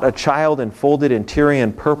is not a child enfolded in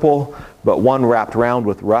Tyrian purple, but one wrapped round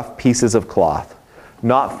with rough pieces of cloth,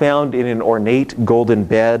 not found in an ornate golden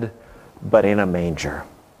bed, but in a manger.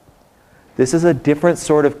 This is a different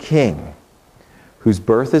sort of king, whose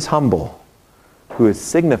birth is humble, who is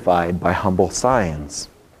signified by humble signs.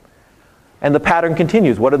 And the pattern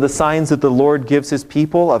continues. What are the signs that the Lord gives his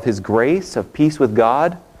people of his grace, of peace with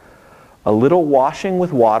God? A little washing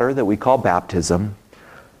with water that we call baptism,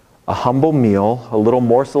 a humble meal, a little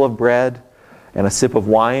morsel of bread, and a sip of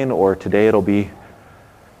wine, or today it'll be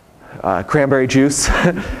cranberry juice,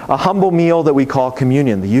 a humble meal that we call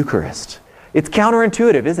communion, the Eucharist. It's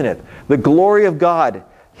counterintuitive, isn't it? The glory of God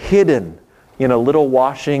hidden in a little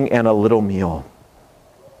washing and a little meal.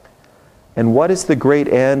 And what is the great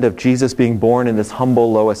end of Jesus being born in this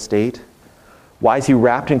humble, low estate? Why is he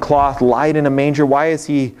wrapped in cloth, lied in a manger? Why is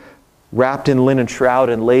he wrapped in linen shroud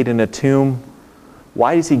and laid in a tomb?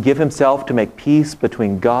 Why does he give himself to make peace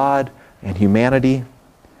between God and humanity?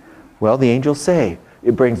 Well, the angels say,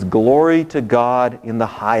 it brings glory to God in the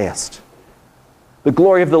highest. The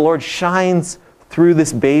glory of the Lord shines through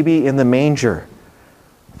this baby in the manger,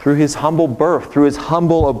 through his humble birth, through his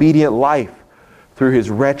humble, obedient life, through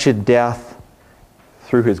his wretched death,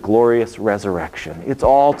 through his glorious resurrection. It's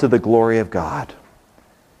all to the glory of God.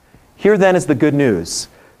 Here then is the good news.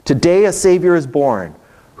 Today a Savior is born,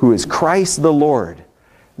 who is Christ the Lord.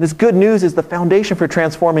 This good news is the foundation for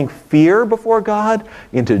transforming fear before God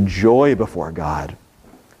into joy before God.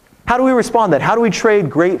 How do we respond then? How do we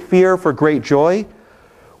trade great fear for great joy?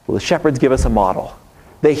 Well, the shepherds give us a model.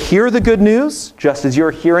 They hear the good news, just as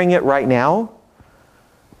you're hearing it right now.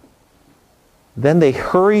 Then they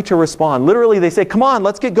hurry to respond. Literally, they say, come on,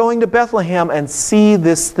 let's get going to Bethlehem and see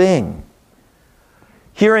this thing.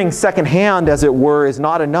 Hearing secondhand, as it were, is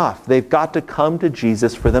not enough. They've got to come to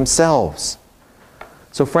Jesus for themselves.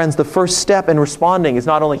 So friends, the first step in responding is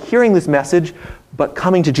not only hearing this message, but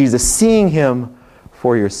coming to Jesus, seeing him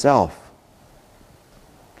for yourself.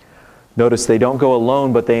 Notice they don't go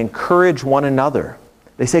alone, but they encourage one another.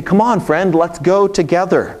 They say, come on, friend, let's go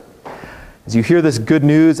together. As you hear this good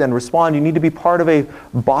news and respond, you need to be part of a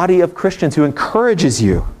body of Christians who encourages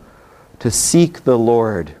you to seek the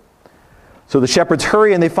Lord. So the shepherds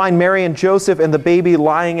hurry and they find Mary and Joseph and the baby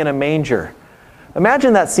lying in a manger.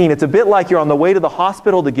 Imagine that scene. It's a bit like you're on the way to the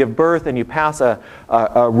hospital to give birth and you pass a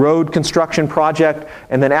road construction project,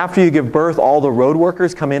 and then after you give birth, all the road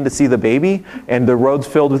workers come in to see the baby and the road's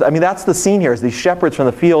filled with... that's the scene here, is these shepherds from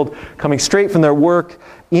the field coming straight from their work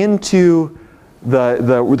into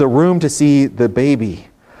the room to see the baby.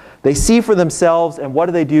 They see for themselves, and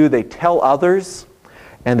what do? They tell others,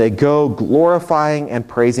 and they go glorifying and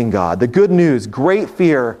praising God. The good news, great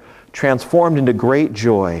fear transformed into great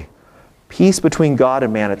joy. Peace between God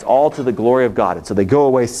and man. It's all to the glory of God. And so they go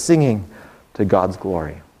away singing to God's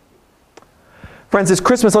glory. Friends, this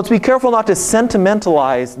Christmas, let's be careful not to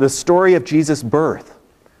sentimentalize the story of Jesus' birth.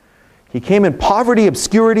 He came in poverty,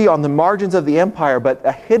 obscurity, on the margins of the empire, but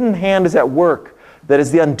a hidden hand is at work that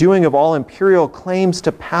is the undoing of all imperial claims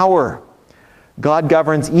to power. God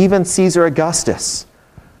governs even Caesar Augustus,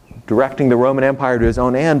 directing the Roman Empire to his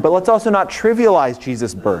own end. But let's also not trivialize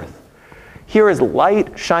Jesus' birth. Here is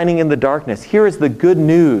light shining in the darkness. Here is the good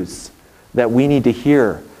news that we need to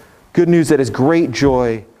hear. Good news that is great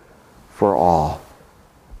joy for all.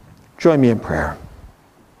 Join me in prayer.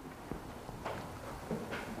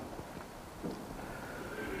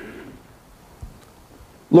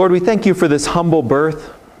 Lord, we thank you for this humble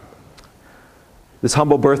birth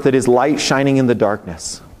that is light shining in the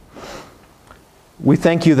darkness. We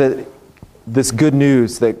thank you that this good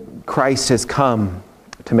news that Christ has come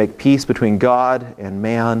to make peace between God and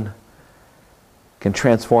man can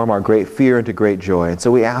transform our great fear into great joy. And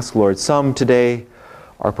so we ask, Lord, some today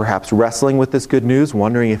are perhaps wrestling with this good news,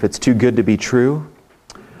 wondering if it's too good to be true.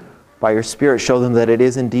 By your Spirit, show them that it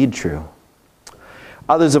is indeed true.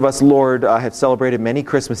 Others of us, Lord, have celebrated many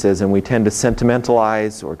Christmases, and we tend to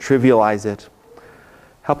sentimentalize or trivialize it.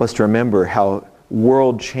 Help us to remember how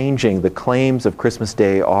world-changing the claims of Christmas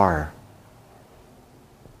Day are.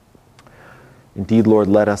 Indeed, Lord,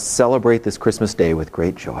 let us celebrate this Christmas Day with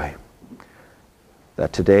great joy,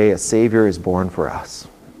 that today a Savior is born for us,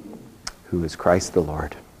 who is Christ the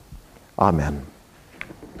Lord. Amen.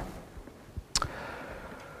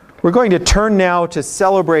 We're going to turn now to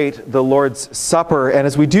celebrate the Lord's Supper, and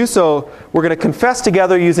as we do so, we're going to confess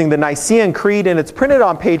together using the Nicene Creed, and it's printed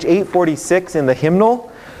on page 846 in the hymnal.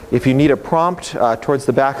 If you need a prompt, towards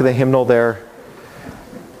the back of the hymnal there.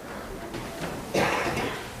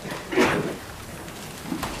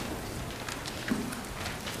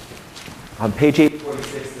 On page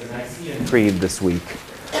 846, the Nicene Creed this week.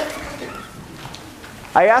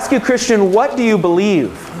 I ask you, Christian, what do you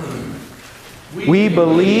believe? We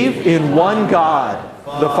believe in one God,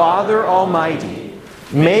 the Father Almighty,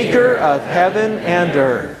 maker of heaven and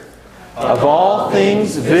earth, of all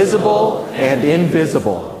things visible and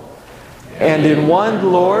invisible, and in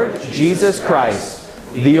one Lord Jesus Christ,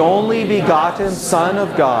 the only begotten Son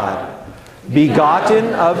of God,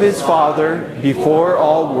 begotten of his Father before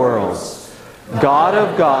all worlds, God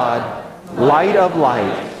of God, light of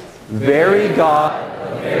light, very God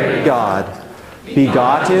of very God,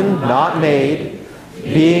 begotten, not made,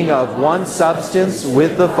 being of one substance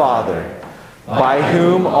with the Father, by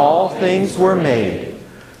whom all things were made,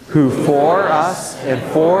 who for us and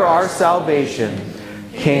for our salvation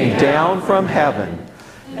came down from heaven,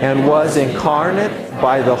 and was incarnate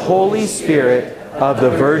by the Holy Spirit of the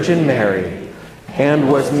Virgin Mary,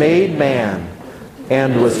 and was made man,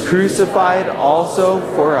 and was crucified also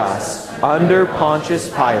for us under Pontius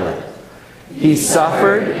Pilate. He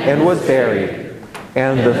suffered and was buried,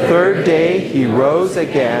 and the third day he rose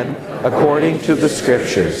again according to the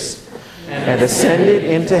Scriptures, and ascended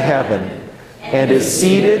into heaven, and is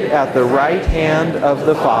seated at the right hand of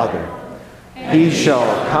the Father. He shall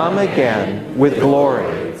come again with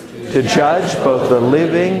glory to judge both the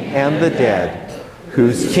living and the dead,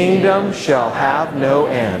 whose kingdom shall have no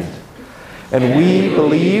end. And we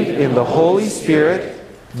believe in the Holy Spirit,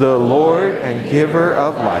 the Lord and giver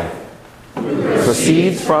of life,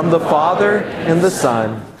 proceeds from the Father and the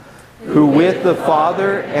Son, who with the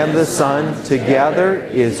Father and the Son together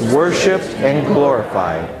is worshipped and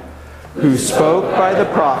glorified, who spoke by the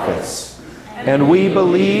prophets. And we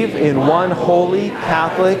believe in one holy,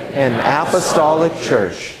 Catholic, and apostolic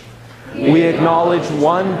Church. We acknowledge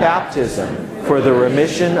one baptism for the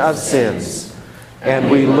remission of sins,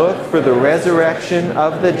 and we look for the resurrection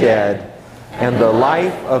of the dead and the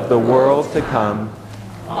life of the world to come.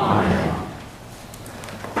 Amen.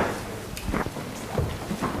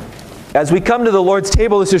 As we come to the Lord's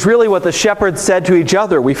table, this is really what the shepherds said to each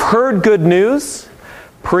other. We've heard good news,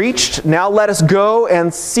 preached. Now let us go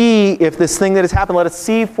and see if this thing that has happened, let us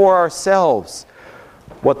see for ourselves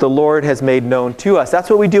what the Lord has made known to us. That's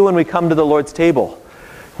what we do when we come to the Lord's table.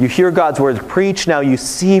 You hear God's words preached, now you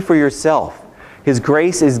see for yourself. His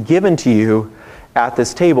grace is given to you at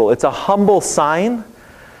this table. It's a humble sign,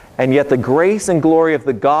 and yet the grace and glory of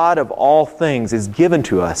the God of all things is given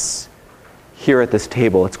to us here at this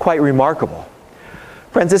table. It's quite remarkable.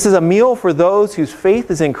 Friends, this is a meal for those whose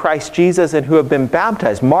faith is in Christ Jesus and who have been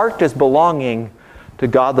baptized, marked as belonging to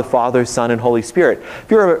God the Father, Son, and Holy Spirit.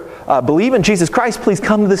 If you're believe in Jesus Christ, please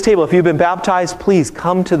come to this table. If you've been baptized, please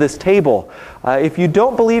come to this table. If you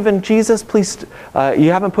don't believe in Jesus, please,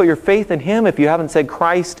 you haven't put your faith in Him, if you haven't said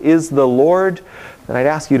Christ is the Lord, then I'd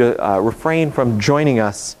ask you to refrain from joining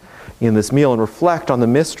us in this meal and reflect on the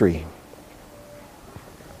mystery.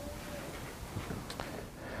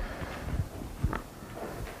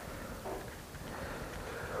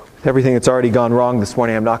 With everything that's already gone wrong this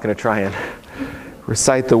morning, I'm not going to try and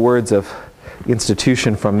recite the words of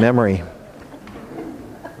institution from memory.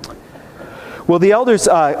 Will the elders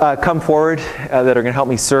come forward that are going to help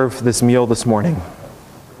me serve this meal this morning?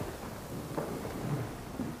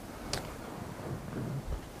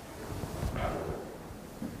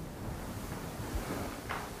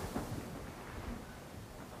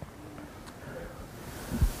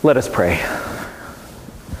 Let us pray.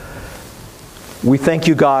 We thank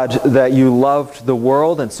you, God, that you loved the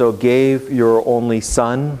world and so gave your only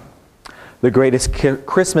Son, the greatest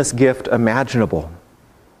Christmas gift imaginable.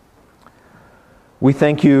 We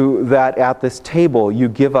thank you that at this table you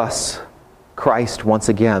give us Christ once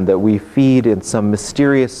again, that we feed in some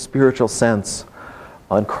mysterious spiritual sense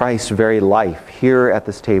on Christ's very life here at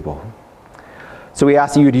this table. So we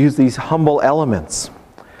ask you to use these humble elements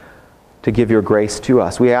to give your grace to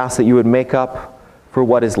us. We ask that you would make up for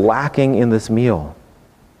what is lacking in this meal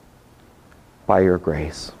by your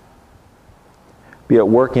grace. Be at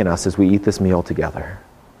work in us as we eat this meal together.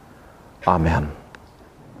 Amen.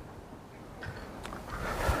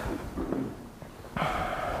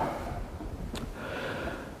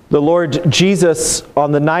 The Lord Jesus,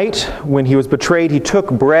 on the night when he was betrayed, he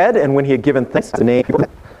took bread, and when he had given thanks to the name,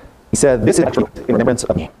 he said, "This is in remembrance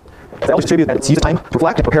of me." As I distribute that, it's use time to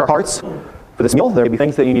reflect and prepare our hearts for this meal. There may be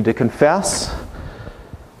things that you need to confess.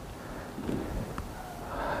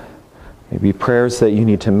 Maybe prayers that you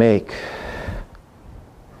need to make.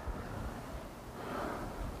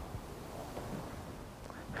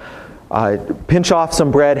 Pinch off some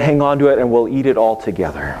bread, hang on to it, and we'll eat it all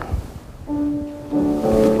together.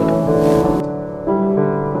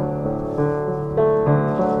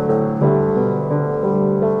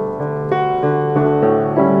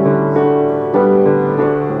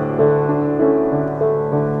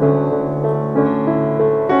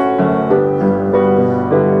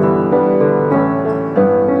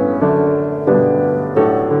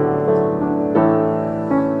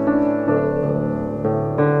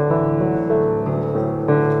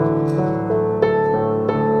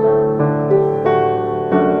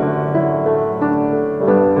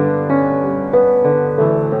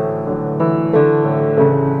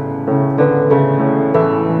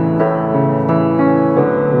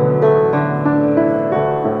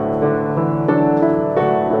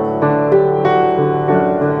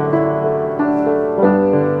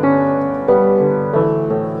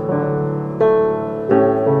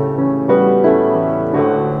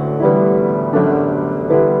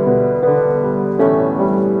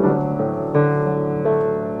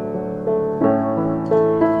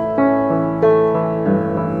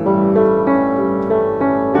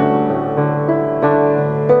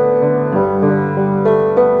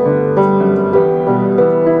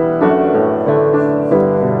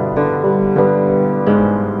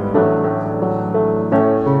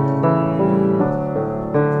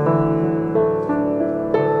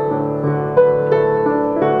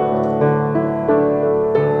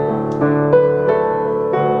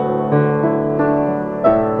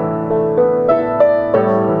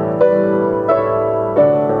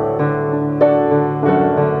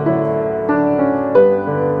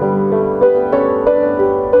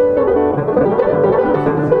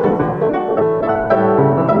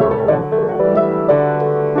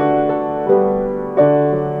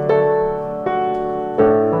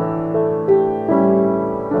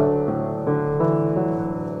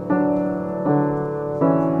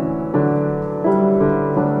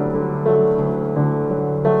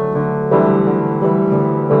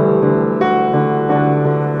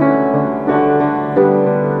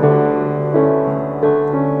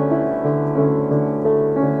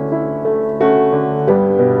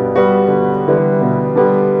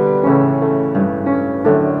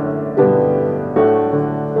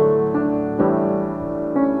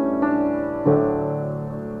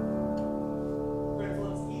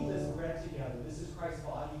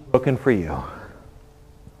 Broken for you.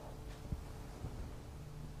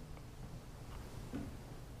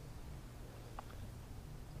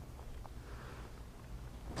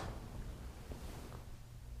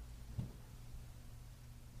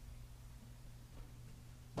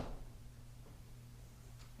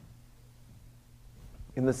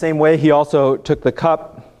 In the same way, he also took the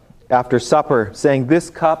cup after supper, saying, "This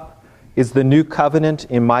cup is the new covenant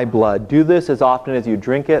in my blood. Do this as often as you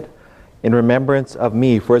drink it in remembrance of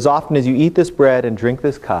me. For as often as you eat this bread and drink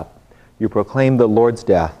this cup, you proclaim the Lord's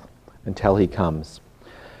death until he comes."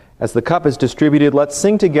 As the cup is distributed, let's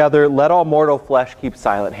sing together, Let All Mortal Flesh Keep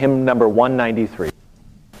Silent, hymn number 193.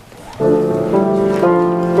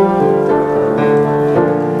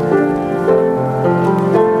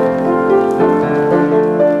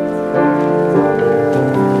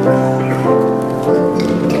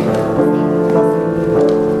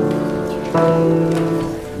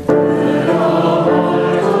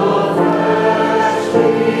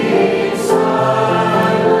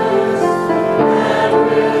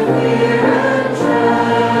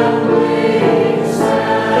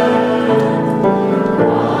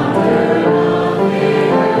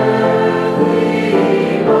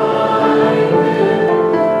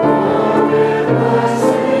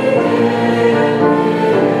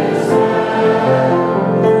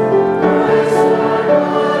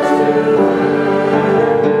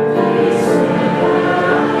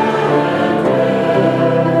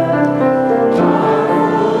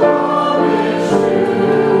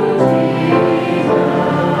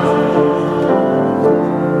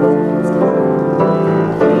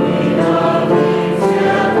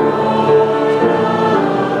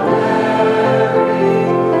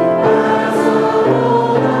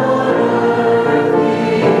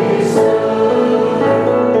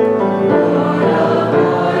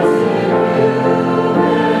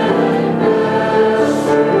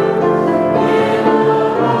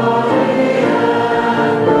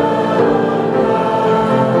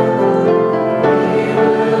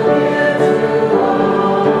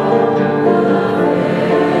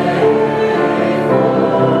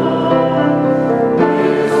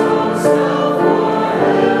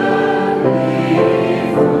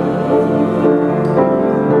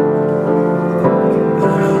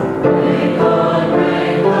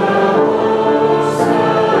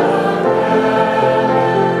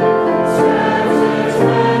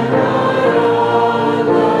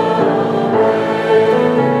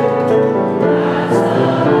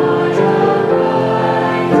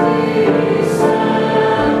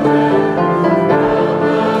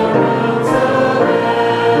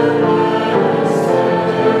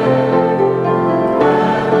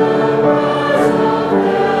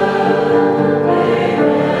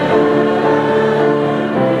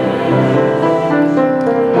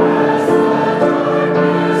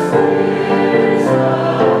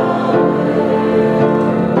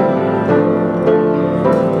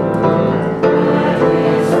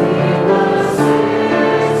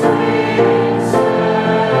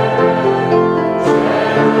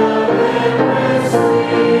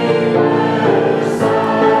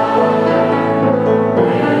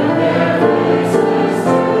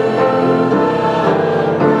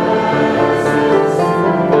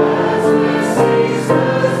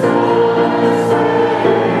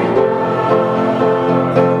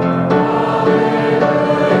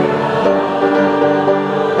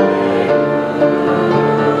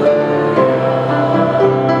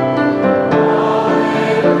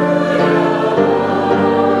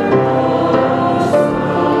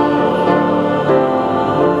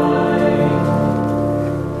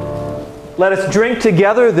 Let us drink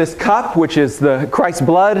together this cup, which is the Christ's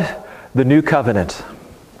blood, the new covenant.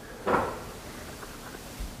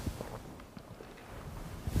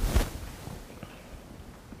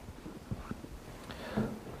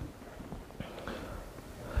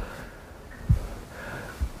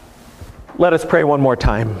 Let us pray one more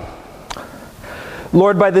time.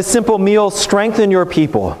 Lord, by this simple meal, strengthen your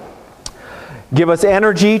people. Give us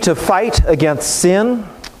energy to fight against sin,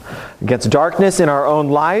 against darkness in our own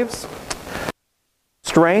lives.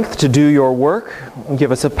 Strength to do your work. And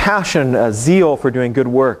give us a passion, a zeal for doing good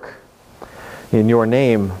work. In your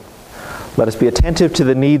name, let us be attentive to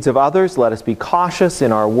the needs of others. Let us be cautious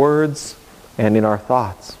in our words and in our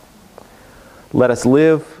thoughts. Let us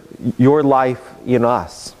live your life in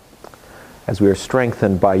us as we are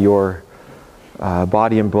strengthened by your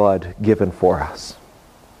body and blood given for us.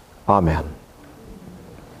 Amen.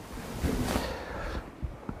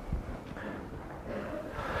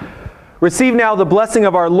 Receive now the blessing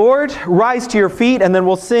of our Lord. Rise to your feet, and then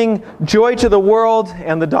we'll sing Joy to the World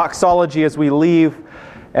and the doxology as we leave.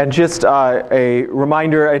 And just a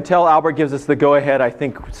reminder, until Albert gives us the go-ahead, I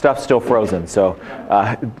think stuff's still frozen. So,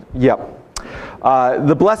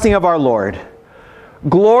 the blessing of our Lord.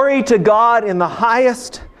 Glory to God in the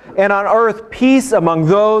highest, and on earth peace among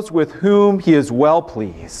those with whom he is well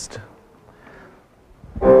pleased.